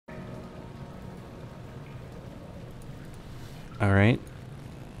Alright.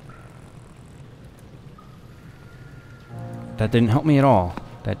 That didn't help me at all.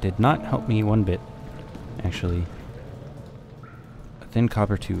 That did not help me one bit, actually. A thin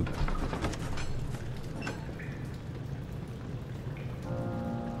copper tube.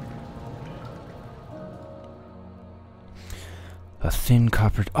 A thin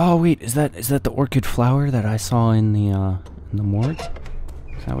copper. Oh wait, is that the orchid flower that I saw in the morgue?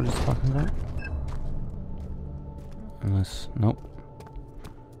 Is that what it's talking about? Unless, nope.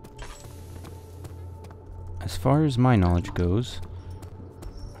 As far as my knowledge goes,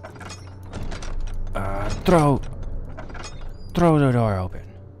 throw the door open.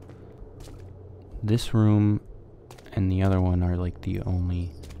 This room and the other one are like the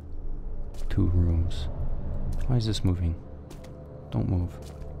only two rooms. Why is this moving? Don't move.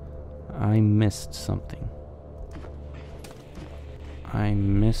 I missed something. I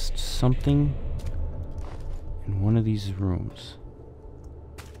missed something in one of these rooms.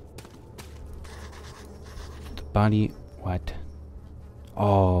 The body... What?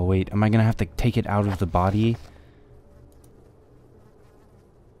 Oh, wait. Am I gonna have to take it out of the body?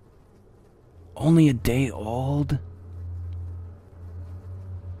 Only a day old?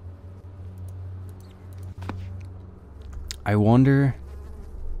 I wonder...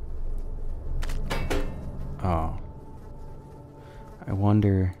 Oh. I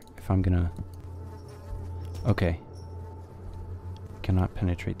wonder if I'm gonna... Okay. Cannot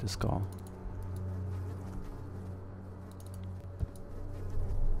penetrate the skull.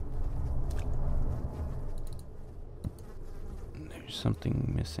 There's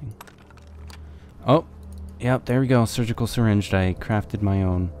something missing. Oh! Yep, there we go. Surgical syringe. I crafted my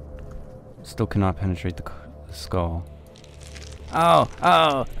own. Still cannot penetrate the skull. Oh!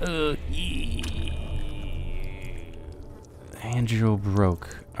 Oh! Angel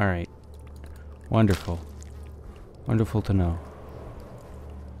broke. Alright. Wonderful. Wonderful to know.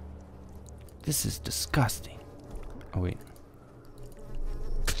 This is disgusting. Oh, wait.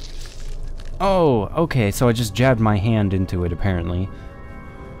 Oh, okay, so I just jabbed my hand into it, apparently.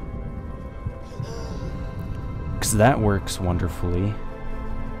 Because that works wonderfully.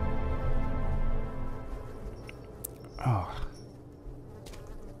 Oh.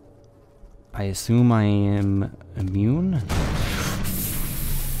 I assume I am immune?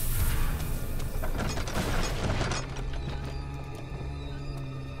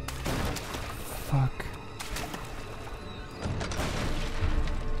 Fuck.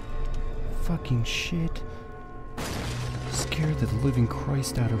 Fucking shit. Scared the living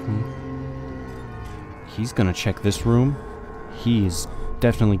Christ out of me. He's gonna check this room. He is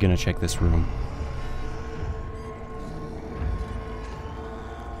definitely gonna check this room.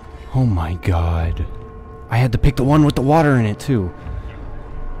 Oh my god. I had to pick the one with the water in it too.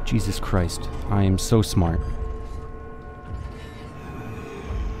 Jesus Christ. I am so smart.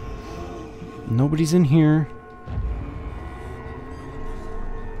 Nobody's in here.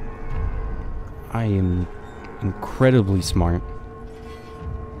 I am incredibly smart.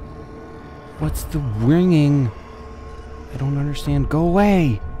 What's the ringing? I don't understand. Go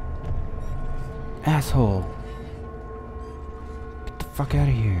away! Asshole. Get the fuck out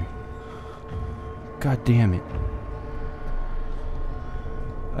of here. God damn it.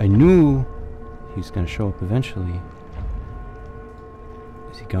 I knew he was gonna show up eventually.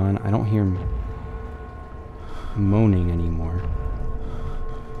 Is he gone? I don't hear him moaning anymore.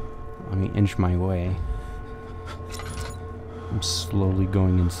 Let me inch my way. I'm slowly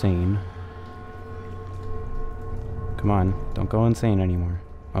going insane. Come on, don't go insane anymore.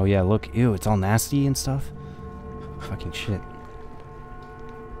 Oh yeah, look, ew, it's all nasty and stuff. Fucking shit.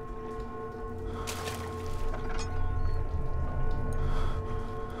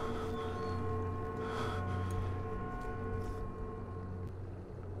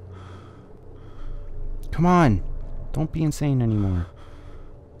 Come on! Don't be insane anymore.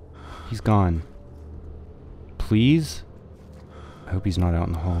 He's gone. Please? I hope he's not out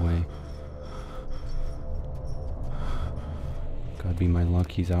in the hallway. God be my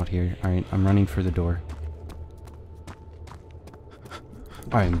luck, he's out here. Alright, I'm running for the door.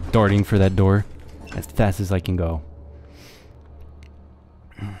 I'm darting for that door as fast as I can go.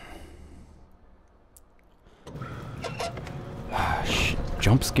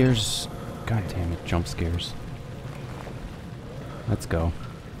 Jump scares. God damn it, jump scares. Let's go.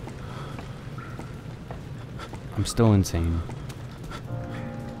 I'm still insane.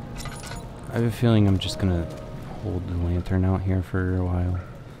 I have a feeling I'm just gonna hold the lantern out here for a while.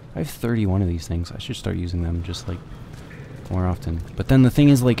 I have 31 of these things. I should start using them just like more often. But then the thing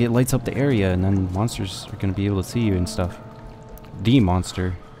is, like, it lights up the area and then monsters are gonna be able to see you and stuff. The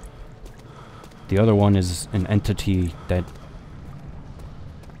monster. The other one is an entity that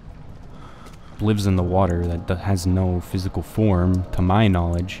just lives in the water, that has no physical form, to my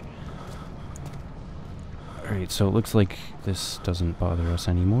knowledge. Alright, so it looks like this doesn't bother us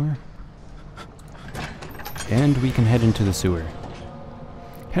anymore. And we can head into the sewer.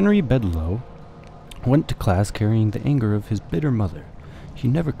 Henry Bedloe went to class carrying the anger of his bitter mother. He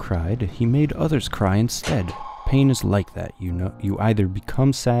never cried, he made others cry instead. Pain is like that, you know. You either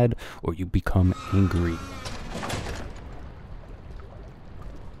become sad or you become angry.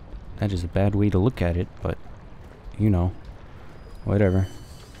 That is a bad way to look at it, but, you know, whatever.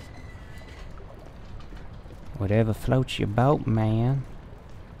 Whatever floats your boat, man.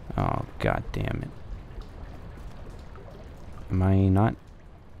 Oh, god damn it. Am I not?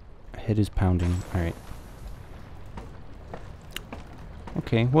 Head is pounding. Alright.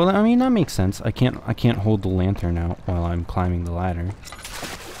 Okay, well, I mean, that makes sense. I can't hold the lantern out while I'm climbing the ladder.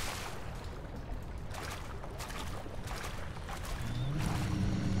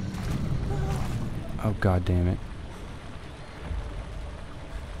 Oh, god damn it.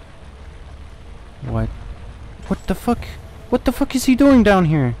 What? What the fuck? What the fuck is he doing down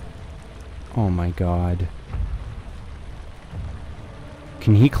here? Oh my god.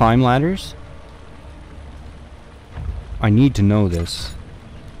 Can he climb ladders? I need to know this.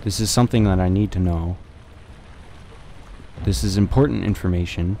 This is something that I need to know. This is important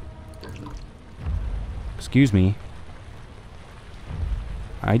information. Excuse me.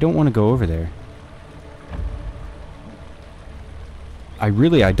 I don't want to go over there. I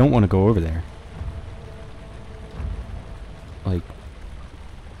don't want to go over there. Like,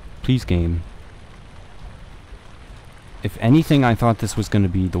 please, game. If anything, I thought this was going to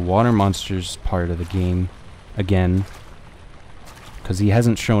be the water monsters part of the game again, because he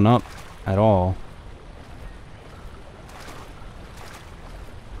hasn't shown up at all.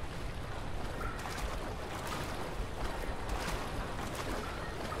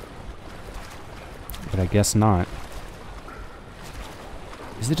 But I guess not.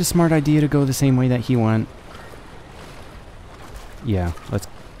 Is it a smart idea to go the same way that he went? Yeah, let's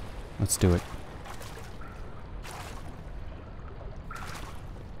do it.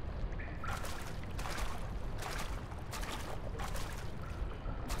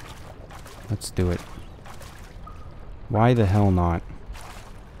 Let's do it. Why the hell not?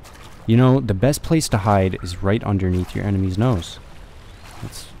 You know, the best place to hide is right underneath your enemy's nose.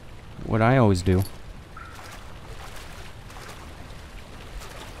 That's what I always do.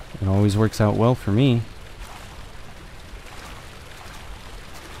 It always works out well for me.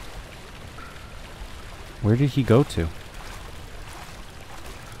 Where did he go to?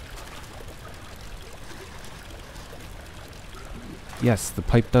 Yes, the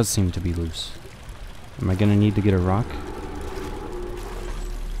pipe does seem to be loose. Am I gonna need to get a rock?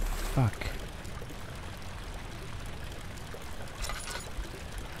 Fuck.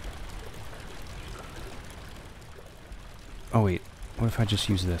 Oh wait, what if I just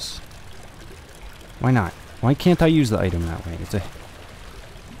use this? Why not? Why can't I use the item that way? It's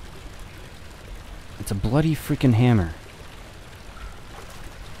a bloody freaking hammer.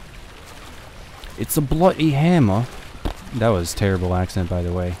 It's a bloody hammer. That was a terrible accent, by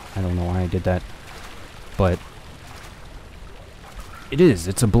the way. I don't know why I did that. But it is.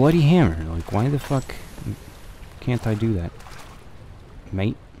 It's a bloody hammer. Like, why the fuck can't I do that?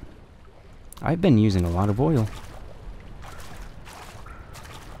 Mate. I've been using a lot of oil.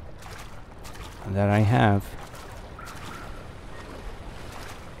 That I have.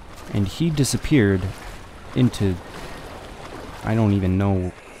 And he disappeared into... I don't even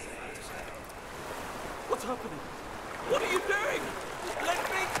know... What's happening? What are you doing? Let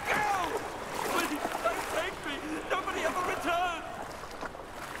me go! Please, don't take me! Nobody ever returns!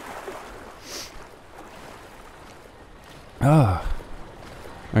 Ah.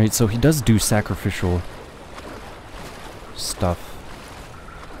 Alright, so he does do sacrificial stuff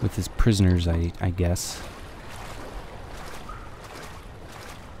with his prisoners, I guess.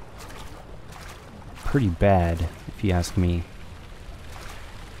 Pretty bad, if you ask me.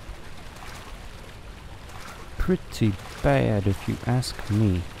 Pretty bad, if you ask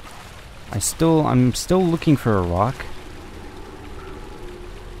me. I'm still looking for a rock.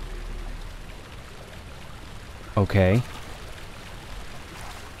 Okay.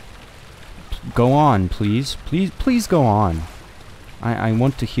 Go on, please. Please go on. I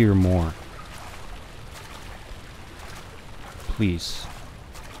want to hear more. Please.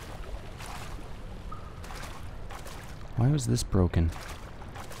 Why was this broken?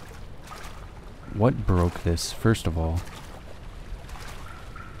 What broke this, first of all?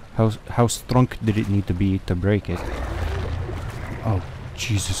 How strong did it need to be to break it? Oh,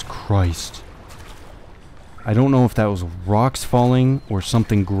 Jesus Christ. I don't know if that was rocks falling or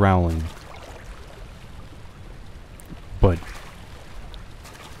something growling. But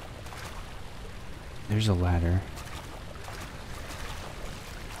there's a ladder.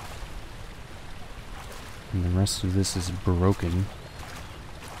 And the rest of this is broken.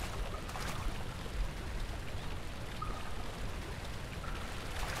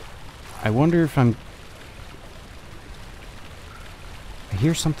 I wonder if I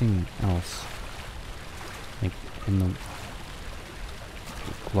hear something else. Like in the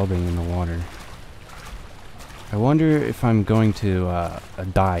clubbing in the water. I wonder if I'm going to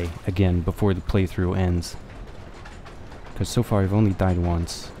die again before the playthrough ends. Because so far I've only died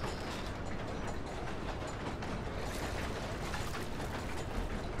once.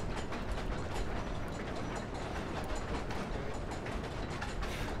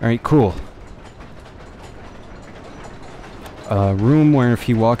 Alright, cool. A room where if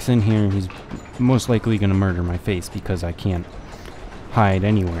he walks in here, he's most likely gonna murder my face because I can't hide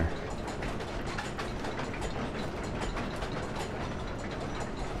anywhere.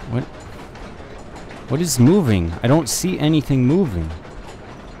 What is moving? I don't see anything moving.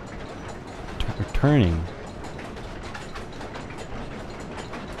 Turning.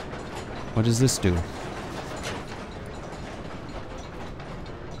 What does this do?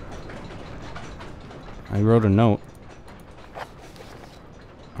 I wrote a note.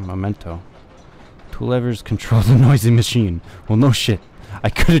 A memento. Two levers control the noisy machine. Well, no shit. I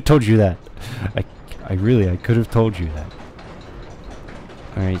could have told you that. I could have told you that.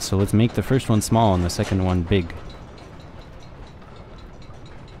 Alright, so let's make the first one small and the second one big.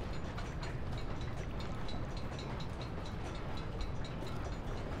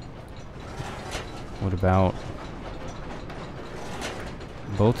 What about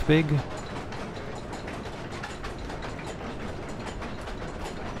both big?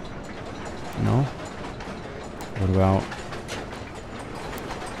 No? What about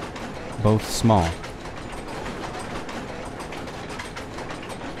both small?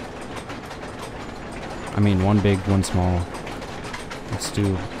 I mean, one big, one small. Let's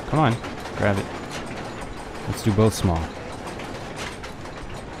do... Come on, grab it. Let's do both small.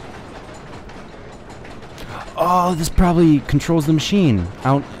 Oh, this probably controls the machine.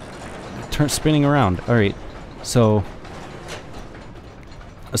 Out... spinning around. Alright, so...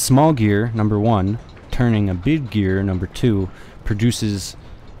 A small gear, number 1, turning a big gear, number 2, produces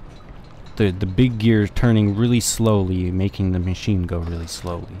the big gear turning really slowly, making the machine go really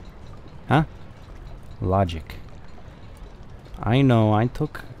slowly. Huh? Logic. I know, I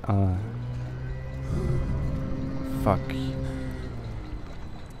took, fuck.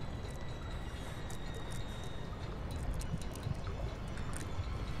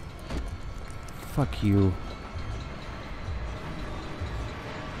 Fuck you.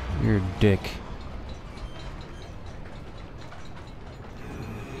 You're a dick.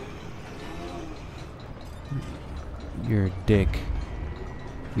 You're a dick.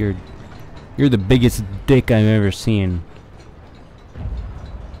 You're the biggest dick I've ever seen.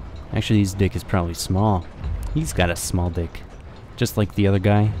 Actually, his dick is probably small. He's got a small dick. Just like the other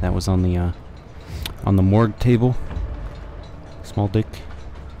guy that was on the morgue table. Small dick.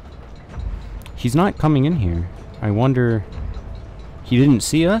 He's not coming in here. I wonder... He didn't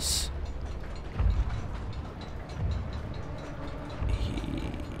see us?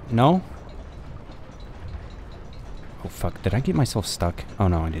 No? Oh fuck, did I get myself stuck? Oh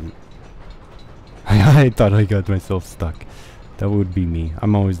no, I didn't. I thought I got myself stuck. That would be me.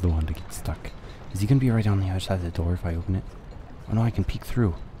 I'm always the one to get stuck. Is he gonna be right on the other side of the door if I open it? Oh no, I can peek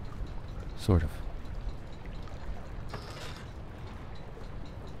through. Sort of.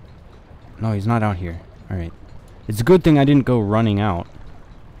 No, he's not out here. Alright. It's a good thing I didn't go running out.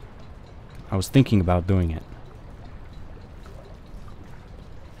 I was thinking about doing it.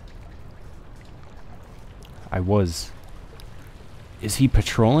 I was. Is he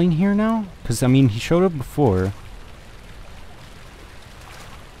patrolling here now? Because, I mean, he showed up before.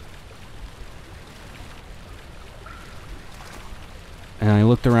 And I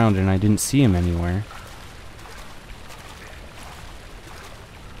looked around and I didn't see him anywhere.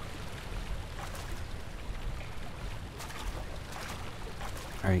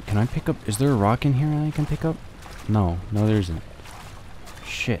 Alright, can I pick up... Is there a rock in here that I can pick up? No. No, there isn't.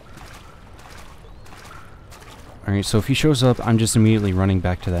 Shit. Alright, so if he shows up, I'm just immediately running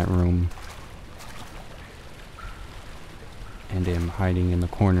back to that room. And am hiding in the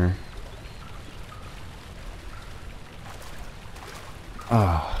corner.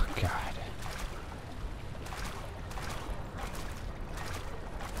 Oh, God.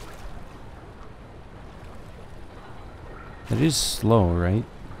 That is slow, right?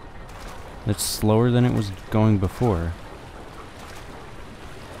 That's slower than it was going before.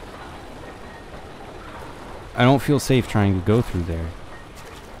 I don't feel safe trying to go through there.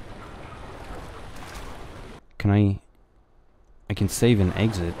 Can I can save and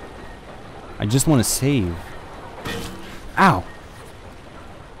exit. I just want to save. Ow!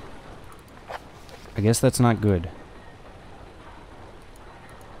 I guess that's not good.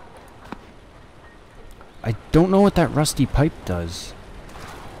 I don't know what that rusty pipe does.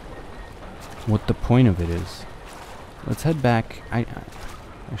 What the point of it is. Let's head back.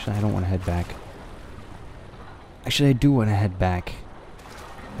 Actually, I don't want to head back. Actually, I do want to head back.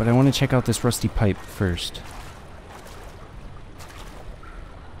 But I want to check out this rusty pipe first.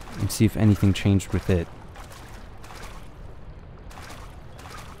 And see if anything changed with it.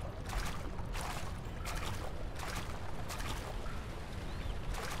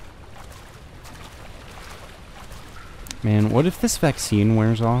 Man, what if this vaccine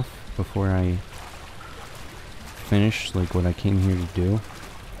wears off before I finish, like, what I came here to do?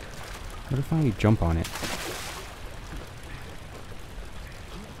 What if I jump on it?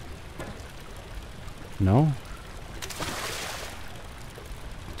 No?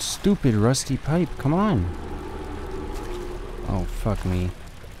 Stupid rusty pipe, come on! Oh, fuck me.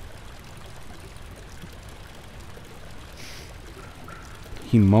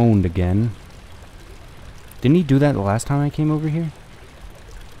 He moaned again. Didn't he do that the last time I came over here?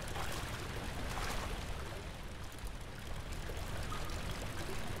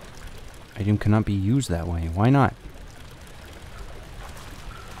 Item cannot be used that way. Why not?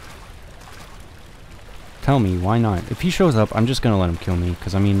 Tell me, why not? If he shows up, I'm just gonna let him kill me,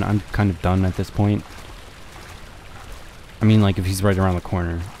 because, I mean, I'm kind of done at this point. I mean, like, if he's right around the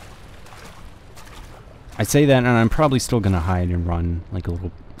corner. I say that, and I'm probably still gonna hide and run, like a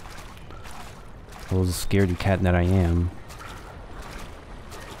little scaredy cat that I am.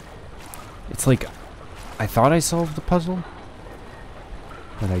 It's like, I thought I solved the puzzle,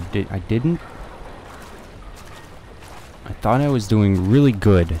 but I didn't. I thought I was doing really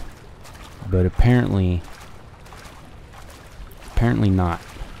good, but apparently not.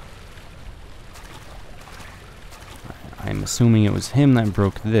 I'm assuming it was him that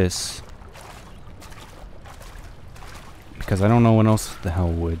broke this, because I don't know what else the hell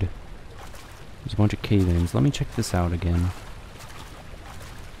would. There's a bunch of cave-ins. Let me check this out again.